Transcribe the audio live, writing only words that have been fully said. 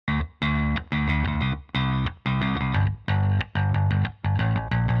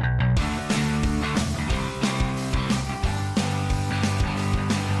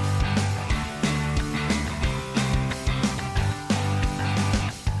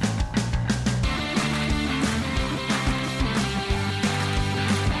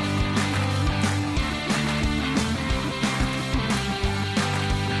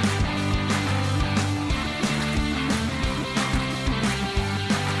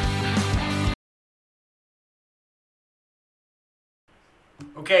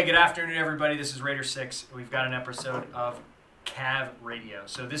Okay, good afternoon, everybody. This is Raider 6. We've got an episode of CAV Radio.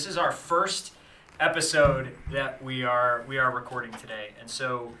 So this is our first episode that we are recording today. And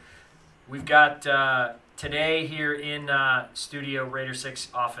so we've got today here in Studio Raider 6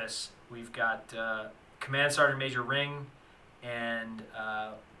 office, we've got Command Sergeant Major Ring and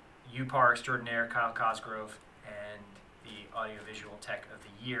UPAR Extraordinaire Kyle Cosgrove and the Audiovisual Tech of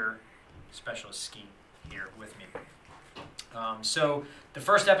the Year, Specialist Ski, here with me. So the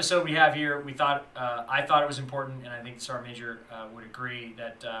first episode we have here, I thought it was important, and I think the Sergeant Major would agree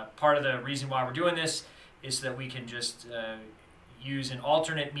that part of the reason why we're doing this is so that we can just use an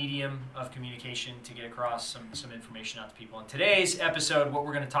alternate medium of communication to get across some information out to people. In today's episode, what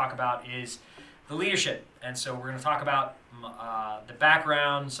we're going to talk about is the leadership, and so we're going to talk about the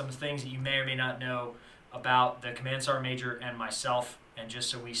background, some of the things that you may or may not know about the Command Sergeant Major and myself, and just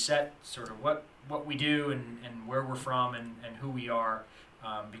so we set sort of what we do and where we're from and who we are,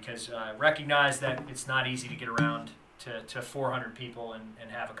 because recognize that it's not easy to get around to 400 people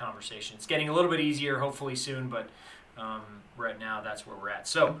and have a conversation. It's getting a little bit easier, hopefully soon, but right now that's where we're at.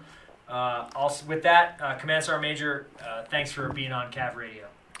 So also with that, Command Sergeant Major, thanks for being on CAV Radio.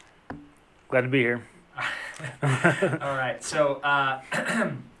 Glad to be here. All right, so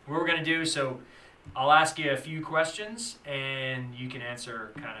what we're going to do, so I'll ask you a few questions, and you can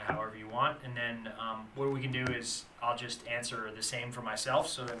answer kind of however you want. And then what we can do is I'll just answer the same for myself,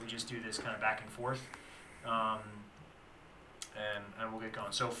 so that we just do this kind of back and forth, and we'll get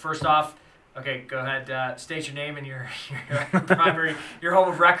going. So first off, okay, go ahead. State your name and your your home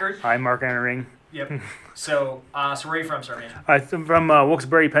of record. Hi, Mark Ring. Yep. So where are you from, Sergeant Major? I'm from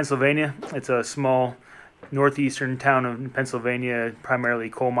Wilkes-Barre, Pennsylvania. It's a small northeastern town of Pennsylvania, primarily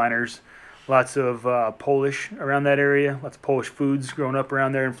coal miners. Lots of Polish around that area. Lots of Polish foods growing up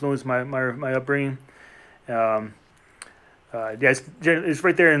around there influenced my upbringing. It's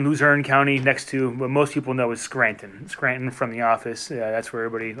right there in Luzerne County, next to what most people know is Scranton. Scranton from the office. That's where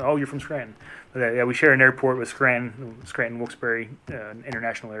everybody. Oh, you're from Scranton. But, we share an airport with Scranton Wilkes-Barre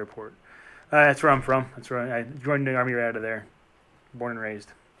International Airport. That's where I'm from. That's where I joined the Army right out of there. Born and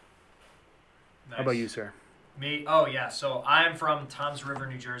raised. Nice. How about you, sir? Me? Oh, yeah. So I'm from Toms River,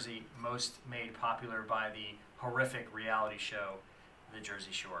 New Jersey, most made popular by the horrific reality show, The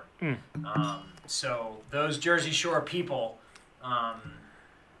Jersey Shore. So those Jersey Shore people... I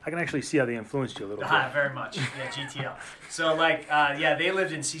can actually see how they influenced you a little bit. Very much. Yeah, GTL. So, they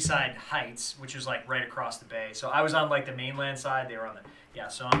lived in Seaside Heights, which is, right across the bay. So I was on, the mainland side. They were on the... Yeah,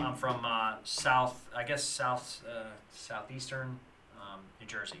 so I'm from southeastern New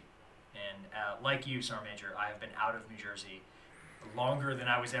Jersey. And like you, Sergeant Major, I have been out of New Jersey longer than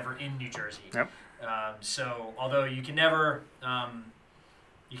I was ever in New Jersey. Yep. So although you can never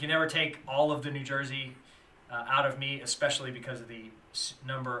take all of the New Jersey out of me, especially because of the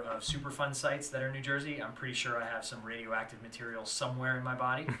number of Superfund sites that are in New Jersey, I'm pretty sure I have some radioactive material somewhere in my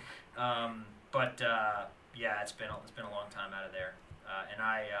body. It's been a long time out of there. And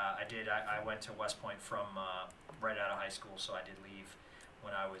I went to West Point from right out of high school, so I did leave.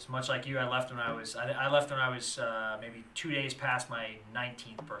 When I was much like you, I left when I was maybe 2 days past my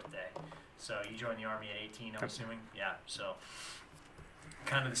 19th birthday. So you joined the Army at 18, I'm assuming. Yeah. So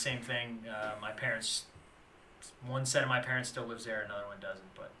kind of the same thing. My parents, one set of my parents still lives there, another one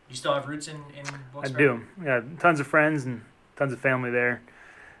doesn't. But you still have roots in Wilkes-Barre? I do. Yeah, tons of friends and tons of family there.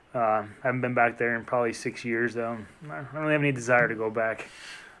 I haven't been back there in probably 6 years though. I don't really have any desire to go back.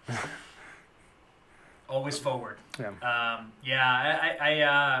 Always forward. Yeah. I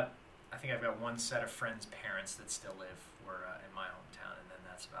think I've got one set of friends' parents that still live in my hometown, and then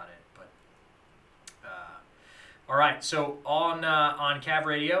that's about it. But all right. So on CAV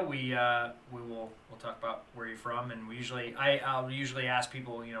Radio, we'll talk about where you're from, and I'll usually ask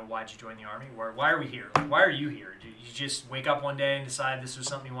people, why'd you join the Army? Why are we here? Why are you here? Did you just wake up one day and decide this was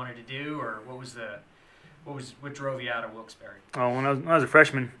something you wanted to do, or what drove you out of Wilkes-Barre? Oh, when I was a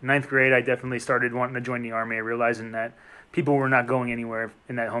freshman, 9th grade, I definitely started wanting to join the Army, realizing that people were not going anywhere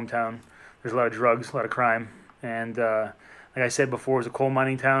in that hometown. There's a lot of drugs, a lot of crime, and like I said before, it was a coal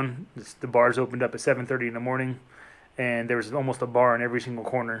mining town. The bars opened up at 7:30 in the morning, and there was almost a bar in every single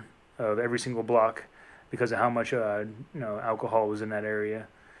corner of every single block because of how much alcohol was in that area.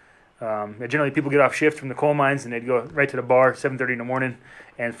 Generally, people get off shift from the coal mines, and they'd go right to the bar 7:30 in the morning,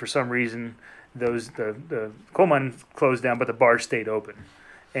 and for some reason, the coal mines closed down, but the bars stayed open,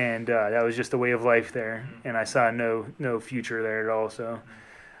 and that was just the way of life there. And I saw no future there at all. So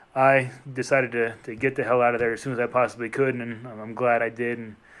I decided to get the hell out of there as soon as I possibly could, and I'm glad I did.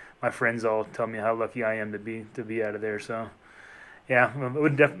 And my friends all tell me how lucky I am to be out of there. So yeah, I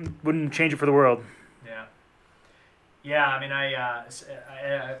wouldn't change it for the world. Yeah. Yeah, I mean, I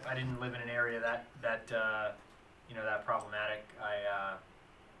didn't live in an area that that problematic.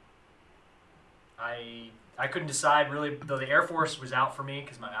 I couldn't decide really, though the Air Force was out for me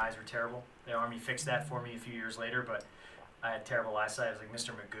because my eyes were terrible. The Army fixed that for me a few years later, but I had terrible eyesight. I was like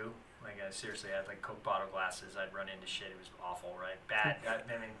Mr. Magoo. Like I seriously had like Coke bottle glasses. I'd run into shit. It was awful, right? Bad. I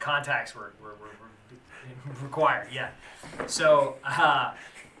mean, contacts were required. Yeah. So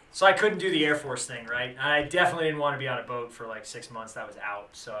I couldn't do the Air Force thing, right? I definitely didn't want to be on a boat for like 6 months. That was out.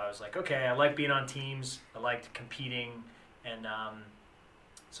 So I was like, okay, I like being on teams. I liked competing, and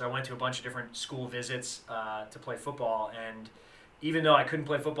so I went to a bunch of different school visits to play football. And even though I couldn't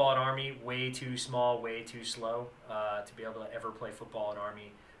play football at Army, way too small, way too slow to be able to ever play football at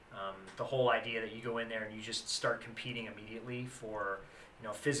Army. The whole idea that you go in there and you just start competing immediately for,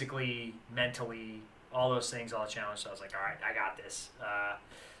 physically, mentally, all those things, all the challenges. So I was like, all right, I got this.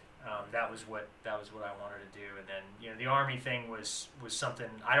 That was what I wanted to do. And then the Army thing was something.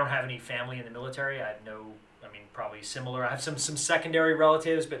 I don't have any family in the military. I had probably similar. I have some secondary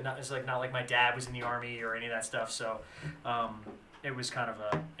relatives, but not like my dad was in the Army or any of that stuff. So it was kind of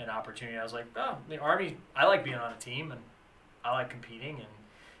an opportunity. I was like, oh, the Army. I like being on a team, and I like competing, and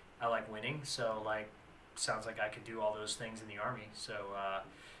I like winning. So sounds like I could do all those things in the Army. So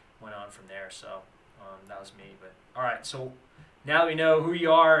went on from there. So that was me. But all right, so now that we know who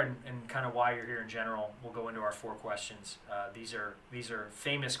you are and kind of why you're here in general, we'll go into our 4 questions. These are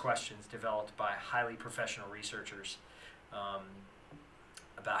famous questions developed by highly professional researchers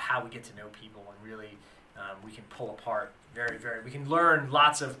about how we get to know people, and really we can pull apart we can learn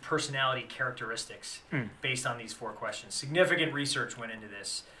lots of personality characteristics based on these 4 questions. Significant research went into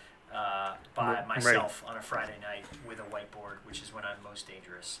this by myself on a Friday night with a whiteboard, which is when I'm most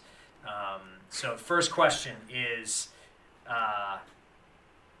dangerous. So the first question is,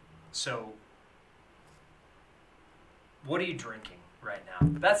 so what are you drinking right now?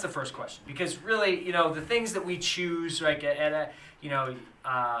 That's the first question, because really, the things that we choose, like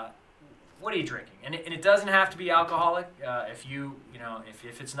what are you drinking? And it doesn't have to be alcoholic.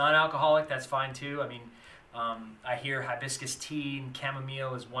 If it's non-alcoholic, that's fine too. I mean, I hear hibiscus tea and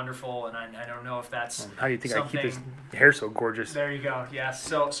chamomile is wonderful, and I don't know if that's how do you think something. I keep this hair so gorgeous? There you go. Yeah.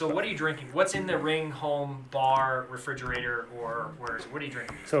 So what are you drinking? What's in the ring, home, bar, refrigerator, or where is it? What are you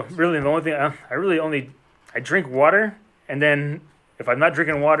drinking? So really, the only thing I drink water, and then if I'm not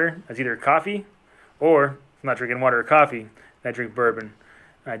drinking water, it's either coffee, or if I'm not drinking water or coffee, I drink bourbon.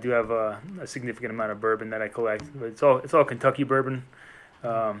 I do have a significant amount of bourbon that I collect, but it's all Kentucky bourbon.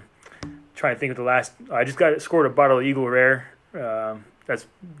 Trying to think of the last. I just scored a bottle of Eagle Rare. That's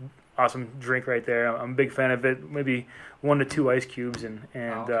awesome drink right there. I'm a big fan of it. Maybe 1 to 2 ice cubes and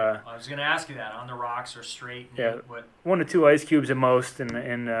okay. I was going to ask you that, on the rocks or straight. Yeah, 1 to 2 ice cubes at most,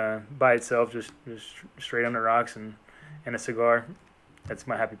 and by itself, just straight on the rocks and a cigar. That's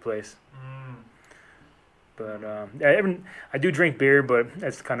my happy place. But I do drink beer, but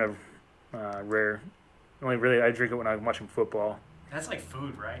that's kind of rare. Only really I drink it when I'm watching football. That's like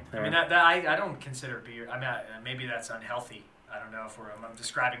food, right? Yeah. I mean, I don't consider beer. I mean, maybe that's unhealthy. I don't know if I'm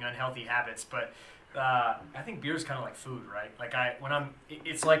describing unhealthy habits, but I think beer is kind of like food, right? Like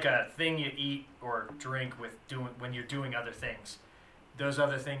it's like a thing you eat or drink when you're doing other things. Those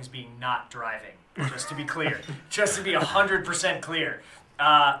other things being not driving, just to be clear, just to be 100% clear.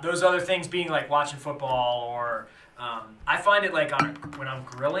 Those other things being like watching football, or I find it like when I'm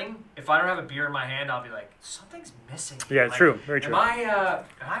grilling, if I don't have a beer in my hand, I'll be like, something's missing. Yeah, like, true, very true. Am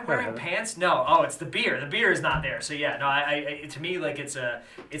I wearing pants? No. Oh, it's the beer. The beer is not there. So yeah, no. To me, like it's a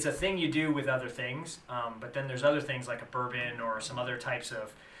thing you do with other things. But then there's other things like a bourbon or some other types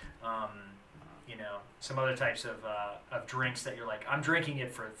of, of drinks that you're like, I'm drinking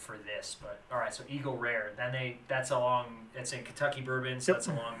it for this. But all right, so Eagle Rare. Then that's in Kentucky bourbon. So that's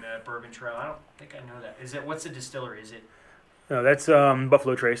along the Bourbon Trail. I don't think I know that. Is it? What's the distillery? Is it? No, that's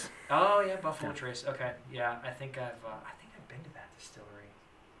Buffalo Trace. Oh yeah, Buffalo Trace. Okay, yeah, I think I've been to that distillery.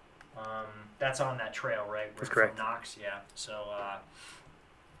 That's on that trail, right? That's correct. From Knox, yeah. So,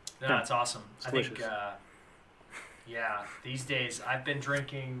 that's awesome. It's delicious. I think, these days I've been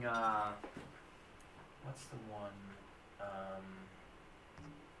drinking. What's the one?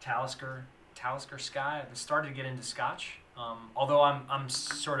 Talisker Sky. I started to get into Scotch. Although I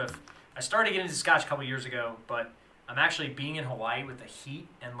started to get into Scotch a couple years ago, but I'm actually being in Hawaii with the heat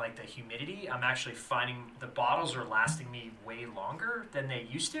and like the humidity. I'm actually finding the bottles are lasting me way longer than they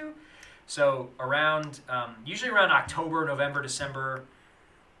used to. So usually around October, November, December,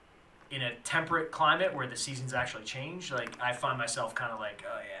 in a temperate climate where the seasons actually change, like I find myself kind of like,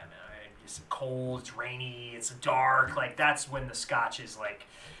 oh yeah, man, it's cold, it's rainy, it's dark. Like that's when the Scotch is like,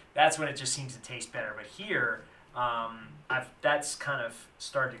 that's when it just seems to taste better. But here, That's kind of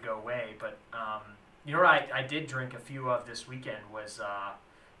started to go away. But you know what I did drink a few of this weekend was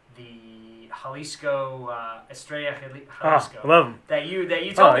the Jalisco Estrella Jalisco. Oh, love them. That you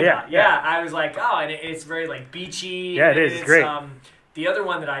told me about. Yeah. I was like, and it's very like beachy. Yeah, it is. It's great. The other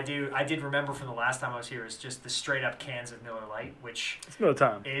one that I did remember from the last time I was here is just the straight up cans of Miller Lite, which it's Miller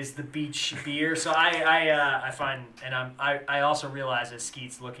time. Is the beach beer. So I find, and I also realize as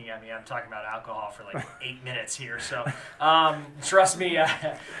Skeet's looking at me, I'm talking about alcohol for like 8 minutes here. So trust me,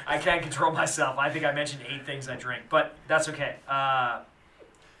 I can't control myself. I think I mentioned 8 things I drink, but that's okay.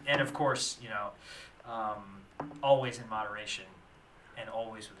 And of course, always in moderation, and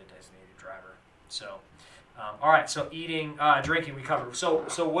always with a designated driver. So. All right, so drinking we covered. So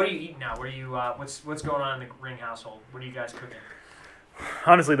what are you eating now? What are you? What's going on in the Ring household? What are you guys cooking?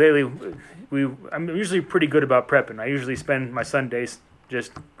 Honestly, lately, I'm usually pretty good about prepping. I usually spend my Sundays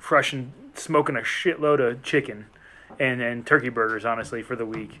just smoking a shitload of chicken, and turkey burgers. Honestly, for the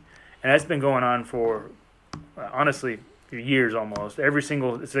week, and that's been going on for honestly years almost.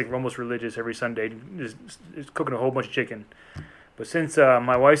 It's like almost religious every Sunday, just cooking a whole bunch of chicken. But since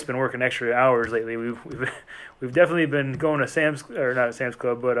my wife's been working extra hours lately, we've definitely been going to not Sam's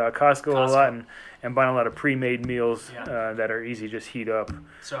Club, but Costco a lot and buying a lot of pre-made meals that are easy to just heat up.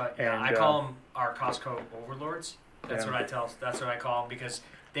 So I call them our Costco overlords. That's what I call them because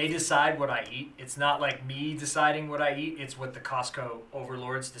they decide what I eat. It's not like me deciding what I eat. It's what the Costco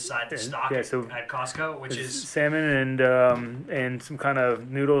overlords decide to stock at Costco, which is salmon and some kind of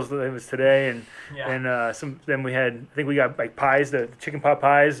noodles that it was today, and some. Then we had, I think we got like pies, the chicken pot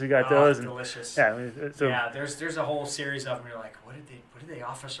pies. We got those. Delicious. And, there's a whole series of them. You're like, what did they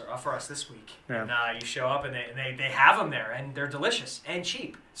offer us this week? Yeah. And you show up and they have them there, and they're delicious and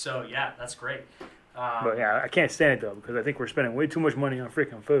cheap. So that's great. But I can't stand it though because I think we're spending way too much money on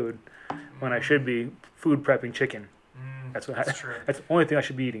freaking food when I should be food prepping chicken. That's true. That's the only thing I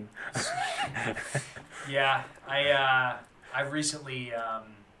should be eating. I've recently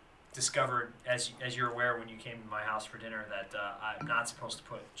discovered, as you're aware, when you came to my house for dinner, that I'm not supposed to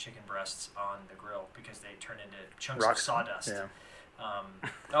put chicken breasts on the grill because they turn into chunks of sawdust. Yeah.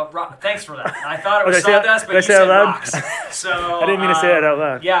 Thanks for that. I thought it was sawdust, but you said rocks. So I didn't mean to say that out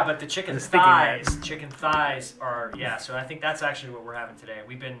loud. Yeah, but the chicken thighs are So I think that's actually what we're having today.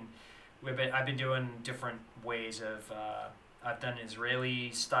 I've been doing different ways of. I've done an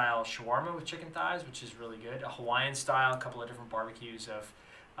Israeli style shawarma with chicken thighs, which is really good. A Hawaiian style, a couple of different barbecues of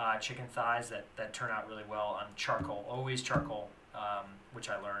chicken thighs that turn out really well on charcoal. Always charcoal, which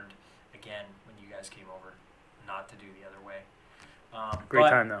I learned again when you guys came over, not to do the other way. Great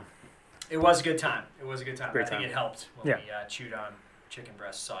time though. It was a good time. I think it helped when we chewed on chicken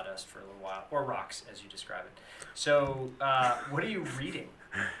breast sawdust for a little while, or rocks as you describe it. So, what are you reading?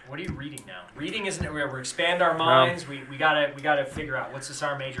 What are you reading now? Reading isn't it? We expand our minds. We gotta figure out what's the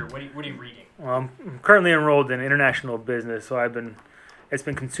SAR major. What are you reading? Well, I'm currently enrolled in international business, so it's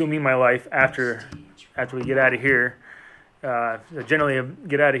been consuming my life after we get out of here. Generally, I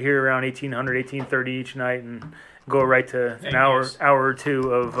get out of here around 1830 each night and go right to an hour or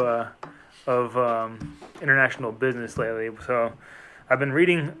two of international business lately. So I've been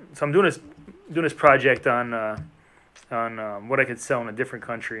reading. So I'm doing this project on what I could sell in a different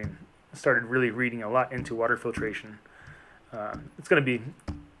country, and I started really reading a lot into water filtration. It's going to be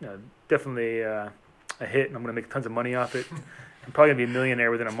definitely a hit, and I'm going to make tons of money off it. I'm probably gonna be a millionaire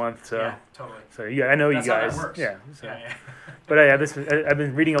within a month. So yeah, totally. So I know that's you guys. How that works. Yeah. So. Yeah. But I've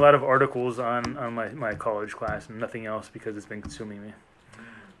been reading a lot of articles on my college class and nothing else because it's been consuming me.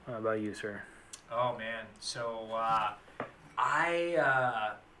 How about you, sir? Oh man, so I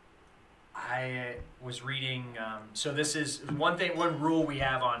was reading. So this is one rule we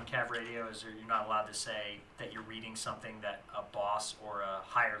have on CAV Radio is you're not allowed to say that you're reading something that a boss or a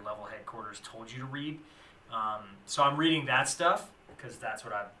higher level headquarters told you to read. So I'm reading that stuff because that's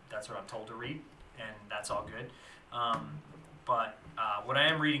what I'm told to read, and that's all good. But what I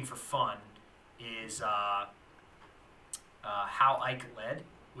am reading for fun is How Ike Led,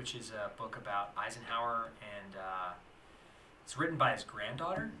 which is a book about Eisenhower, and it's written by his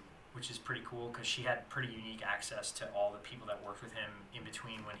granddaughter, which is pretty cool because she had pretty unique access to all the people that worked with him in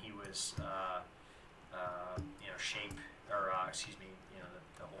between when he was, the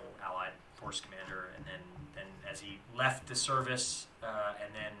whole Allied Force Commander, and then as he left the service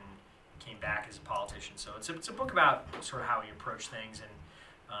and then came back as a politician. So it's a book about sort of how he approached things, and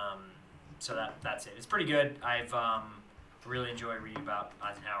so that's it. It's pretty good. I've really enjoyed reading about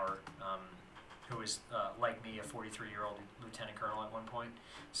Eisenhower, who was, like me, a 43-year-old lieutenant colonel at one point.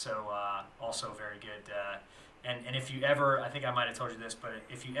 So also very good And if you ever, I think I might have told you this, but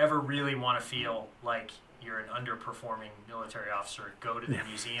if you ever really want to feel like you're an underperforming military officer, go to the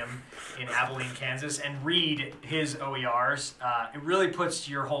museum in Abilene, Kansas, and read his OERs. It really puts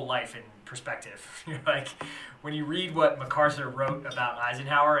your whole life in perspective. Like, when you read what MacArthur wrote about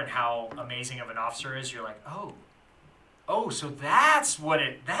Eisenhower and how amazing of an officer is, you're like, oh, so that's what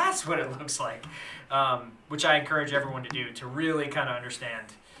it looks like. Which I encourage everyone to do, to really kind of understand.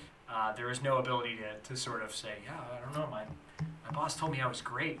 There is no ability to sort of say, yeah, I don't know, my boss told me I was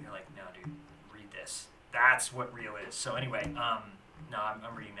great. And you're like, no, dude, read this. That's what real is. So anyway, no,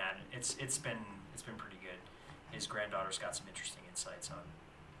 I'm reading that. It's been pretty good. His granddaughter's got some interesting insights on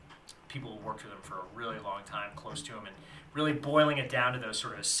people who worked with him for a really long time, close to him, and really boiling it down to those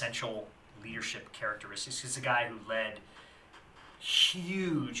sort of essential leadership characteristics. He's a guy who led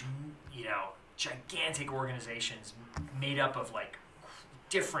huge, gigantic organizations made up of like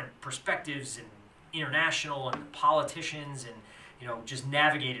different perspectives and international and politicians, and just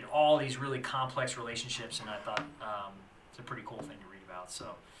navigated all these really complex relationships. And I thought it's a pretty cool thing to read about.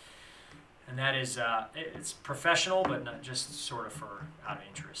 So, and that is it's professional, but not just sort of for out of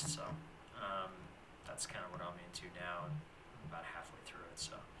interest. So that's kind of what I'm into now, and I'm about halfway through it.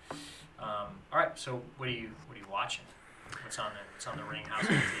 So all right. So what are you watching? What's on the Ring House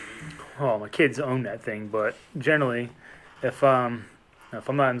on TV? Well, my kids own that thing, but generally, if I'm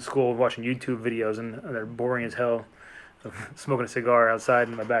not in school watching YouTube videos and they're boring as hell, smoking a cigar outside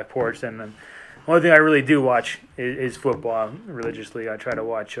in my back porch, then the only thing I really do watch is football religiously. I try to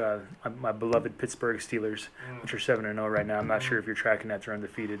watch my beloved Pittsburgh Steelers, which are 7-0 right now. I'm not sure if you're tracking that. They're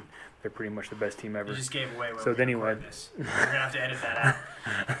undefeated. They're pretty much the best team ever. You just gave away what so we anyway, this. We're going to have to edit that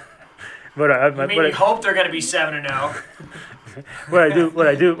out. But you hope they're going to be 7-0?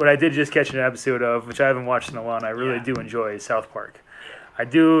 What I did just catch an episode of, which I haven't watched in a while, and I really do enjoy, is South Park. I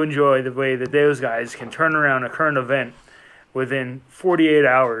do enjoy the way that those guys can turn around a current event within 48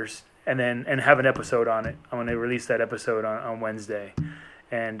 hours and have an episode on it. When they release that episode on Wednesday.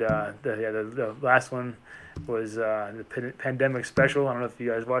 And the last one was the pandemic special. I don't know if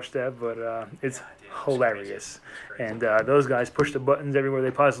you guys watched that, but it's hilarious. And those guys push the buttons everywhere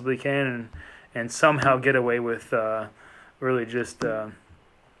they possibly can and somehow get away with really just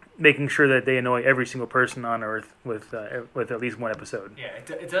making sure that they annoy every single person on Earth with at least one episode.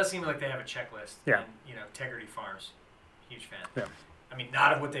 Yeah, it does seem like they have a checklist. Yeah. And, Integrity Farms, huge fan. Yeah. I mean,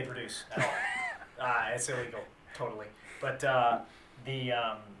 not of what they produce at all. It's illegal, totally. But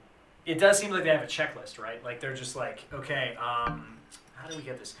it does seem like they have a checklist, right? Like they're just like, okay, how do we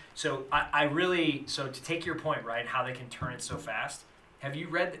get this? So so to take your point, right, how they can turn it so fast. Have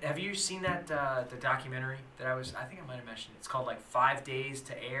you seen that the documentary that I think I might have mentioned? It's called like 5 Days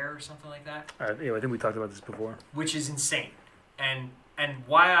to Air or something like that. I think we talked about this before. Which is insane, and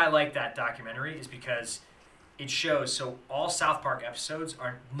why I like that documentary is because it shows. So all South Park episodes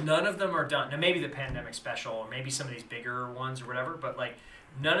none of them are done. Now maybe the pandemic special or maybe some of these bigger ones or whatever, but like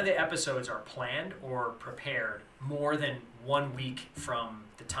none of the episodes are planned or prepared more than 1 week from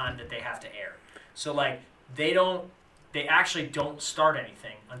the time that they have to air. So like they actually don't start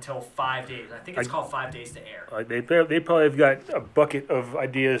anything until 5 days. I think it's called 5 Days to Air. They probably have got a bucket of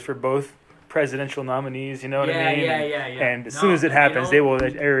ideas for both presidential nominees, you know what I mean? Yeah. And as soon as it happens, they will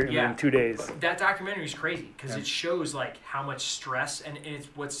air it in 2 days. That documentary is crazy because it shows like how much stress, and it's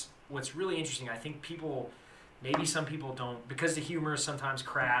what's really interesting. I think maybe some people don't, because the humor is sometimes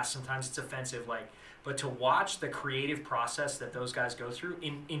crass, sometimes it's offensive, but to watch the creative process that those guys go through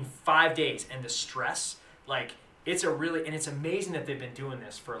in 5 days and the stress, like, it's it's amazing that they've been doing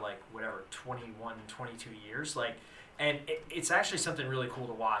this for 21, 22 years. And it's actually something really cool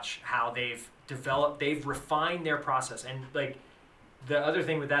to watch how they've refined their process. And the other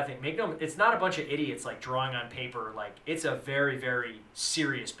thing with that thing, it's not a bunch of idiots drawing on paper. It's a very, very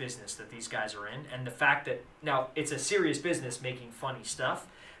serious business that these guys are in. And the fact that now it's a serious business making funny stuff,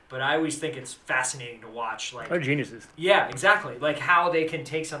 but I always think it's fascinating to watch. They're geniuses. Yeah, exactly. How they can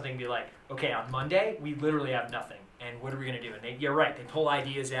take something and be like, okay, on Monday we literally have nothing, and what are we going to do? And you're right. They pull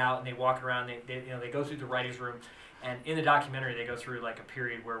ideas out and they walk around. They go through the writers' room, and in the documentary they go through a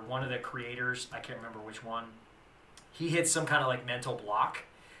period where one of the creators, I can't remember which one, he hits some kind of mental block,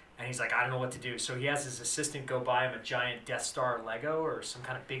 and he's like, I don't know what to do. So he has his assistant go buy him a giant Death Star Lego or some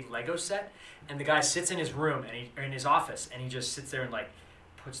kind of big Lego set, and the guy sits in his room or in his office, and he just sits there and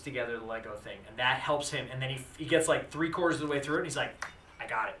puts together the Lego thing, and that helps him. And then he gets 3/4 of the way through it, and he's like, I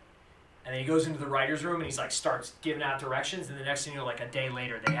got it. And then he goes into the writer's room, and he's starts giving out directions, and the next thing you know, a day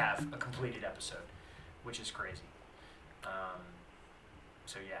later, they have a completed episode, which is crazy.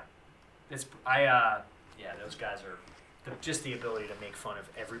 So those guys are just the ability to make fun of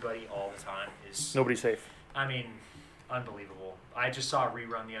everybody all the time is nobody's safe. I mean, unbelievable. I just saw a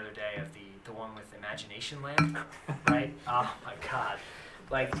rerun the other day of the one with Imagination Land, right? Oh my God.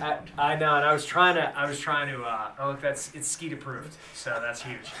 Like I know, and I was trying to oh look, it's Skeet approved, so that's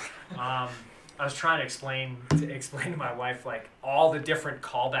huge. I was trying to explain to my wife like all the different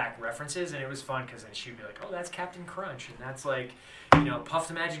callback references, and it was fun because then she'd be like, oh, that's Captain Crunch, and that's like, Puff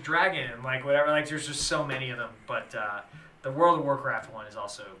the Magic Dragon, and like whatever. Like there's just so many of them, but the World of Warcraft one is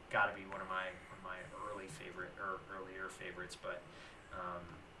also got to be one of my earlier favorites, but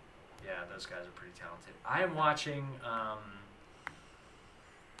yeah, those guys are pretty talented. I am watching.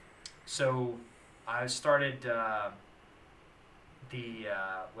 So I started the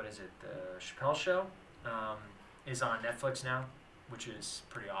Chappelle Show is on Netflix now, which is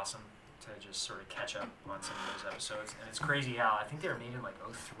pretty awesome to just sort of catch up on some of those episodes. And it's crazy how I think they were made in like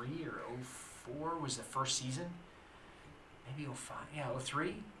 03 or 04 was the first season. Maybe 05. Yeah,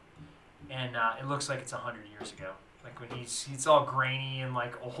 03. And it looks like it's 100 years ago. Like when he's all grainy and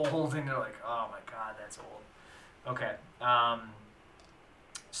like old, and they're like, oh my God, that's old. Okay.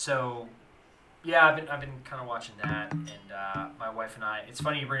 So, yeah, I've been kind of watching that, and my wife and I. It's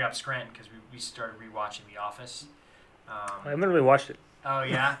funny you bring up Scranton because we started rewatching The Office. I haven't really watched it. Oh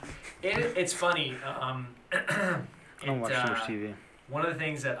yeah, it's funny. I don't watch too much TV. One of the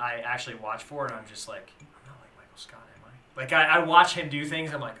things that I actually watch for, and I'm just like, I'm not like Michael Scott, am I? Like I watch him do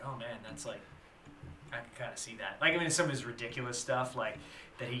things. I'm like, oh man, that's like, I can kind of see that. Like I mean, some of his ridiculous stuff, like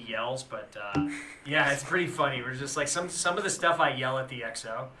that he yells, but yeah, it's pretty funny. We're just like some of the stuff I yell at the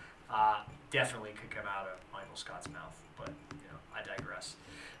XO, definitely could come out of Michael Scott's mouth. But I digress.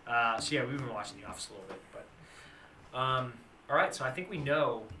 So yeah, we've been watching The Office a little bit, but all right. So I think we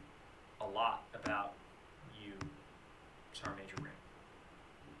know a lot about you, Sergeant Major Green,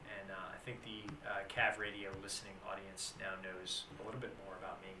 and I think the CAV Radio listening audience now knows a little bit more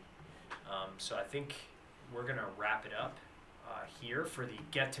about me. So I think we're gonna wrap it up here for the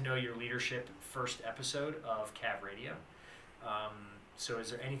Get to Know Your Leadership first episode of CAV Radio. So is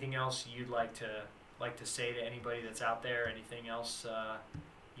there anything else you'd like to say to anybody that's out there? Anything else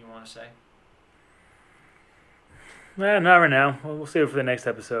you want to say? Not right now. We'll save it for the next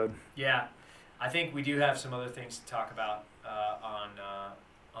episode. Yeah, I think we do have some other things to talk about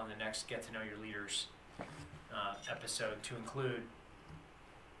on the next Get to Know Your Leaders episode, to include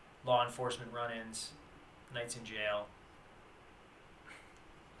law enforcement run-ins, nights in jail,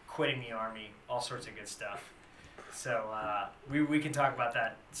 quitting the Army, all sorts of good stuff. So we can talk about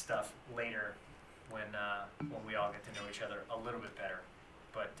that stuff later when we all get to know each other a little bit better.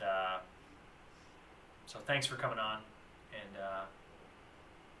 But so thanks for coming on, and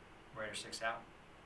Raider 6 out.